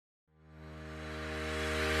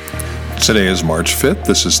Today is March 5th.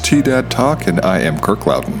 This is TDAD Talk, and I am Kirk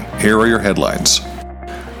Loudon. Here are your headlines.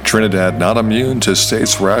 Trinidad not immune to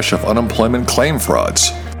state's rash of unemployment claim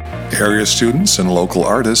frauds. Area students and local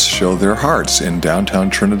artists show their hearts in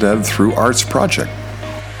downtown Trinidad through Arts Project.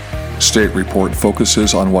 State report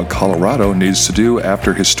focuses on what Colorado needs to do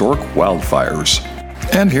after historic wildfires.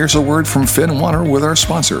 And here's a word from Finn Warner with our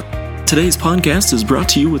sponsor. Today's podcast is brought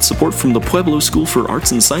to you with support from the Pueblo School for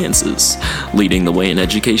Arts and Sciences. Leading the way in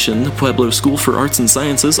education, the Pueblo School for Arts and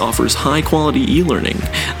Sciences offers high-quality e-learning.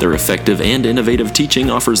 Their effective and innovative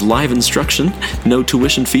teaching offers live instruction, no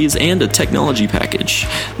tuition fees, and a technology package.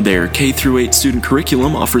 Their K-8 student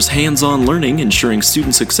curriculum offers hands-on learning, ensuring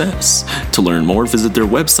student success. To learn more, visit their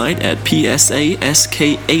website at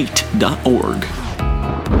psask8.org.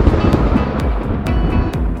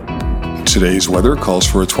 Today's weather calls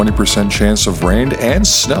for a 20% chance of rain and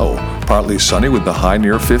snow. Partly sunny with the high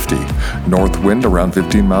near 50. North wind around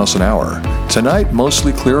 15 miles an hour. Tonight,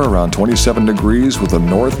 mostly clear around 27 degrees with a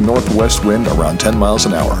north-northwest wind around 10 miles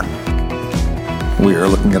an hour. We are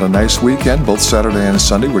looking at a nice weekend, both Saturday and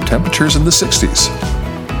Sunday, with temperatures in the 60s.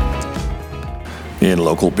 In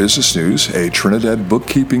local business news, a Trinidad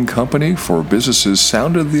bookkeeping company for businesses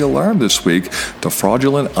sounded the alarm this week to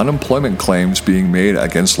fraudulent unemployment claims being made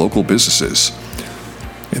against local businesses.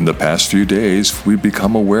 In the past few days, we've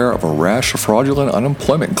become aware of a rash of fraudulent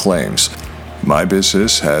unemployment claims. My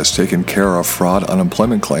business has taken care of fraud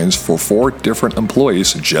unemployment claims for 4 different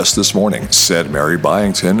employees just this morning, said Mary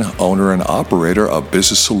Byington, owner and operator of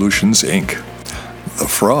Business Solutions, Inc. The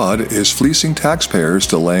fraud is fleecing taxpayers,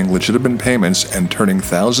 delaying legitimate payments, and turning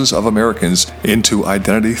thousands of Americans into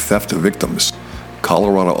identity theft victims.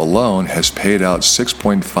 Colorado alone has paid out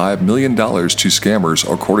 $6.5 million to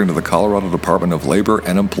scammers, according to the Colorado Department of Labor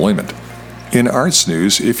and Employment. In arts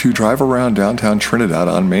news, if you drive around downtown Trinidad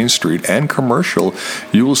on Main Street and Commercial,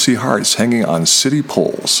 you will see hearts hanging on city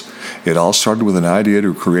poles. It all started with an idea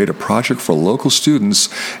to create a project for local students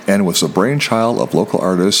and was the brainchild of local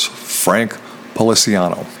artist Frank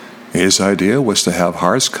Policiano. His idea was to have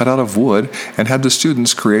hearts cut out of wood and have the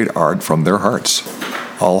students create art from their hearts.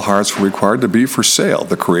 All hearts were required to be for sale.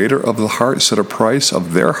 The creator of the heart set a price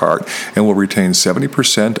of their heart and will retain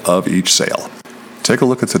 70% of each sale. Take a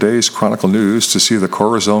look at today's Chronicle News to see the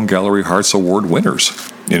Corazon Gallery Hearts Award winners.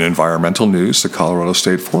 In environmental news, the Colorado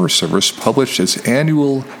State Forest Service published its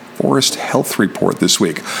annual Forest Health Report this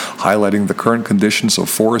week, highlighting the current conditions of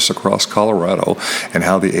forests across Colorado and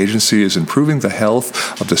how the agency is improving the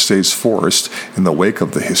health of the state's forest in the wake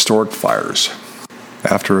of the historic fires.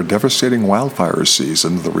 After a devastating wildfire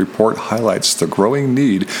season, the report highlights the growing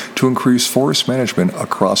need to increase forest management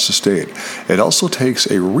across the state. It also takes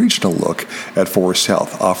a regional look at forest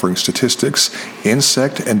health, offering statistics,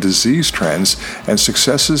 insect and disease trends, and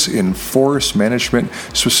successes in forest management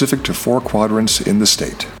specific to 4 quadrants in the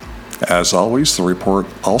state. As always, the report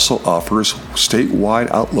also offers statewide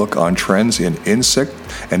outlook on trends in insect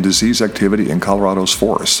and disease activity in Colorado's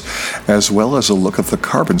forests, as well as a look at the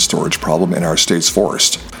carbon storage problem in our state's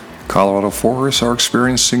forest. Colorado forests are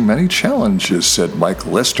experiencing many challenges, said Mike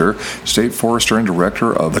Lister, state forester and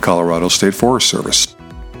director of the Colorado State Forest Service.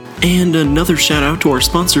 And another shout out to our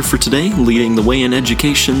sponsor for today. Leading the way in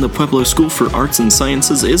education, the Pueblo School for Arts and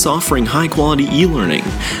Sciences is offering high-quality e-learning.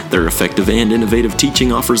 Their effective and innovative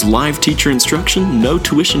teaching offers live teacher instruction, no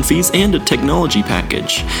tuition fees, and a technology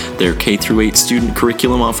package. Their K-8 student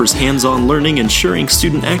curriculum offers hands-on learning, ensuring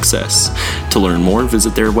student access. To learn more,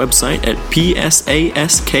 visit their website at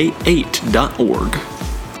psask8.org.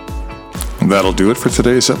 That'll do it for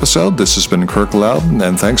today's episode. This has been Kirk Loudon,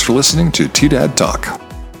 and thanks for listening to TDAD Talk.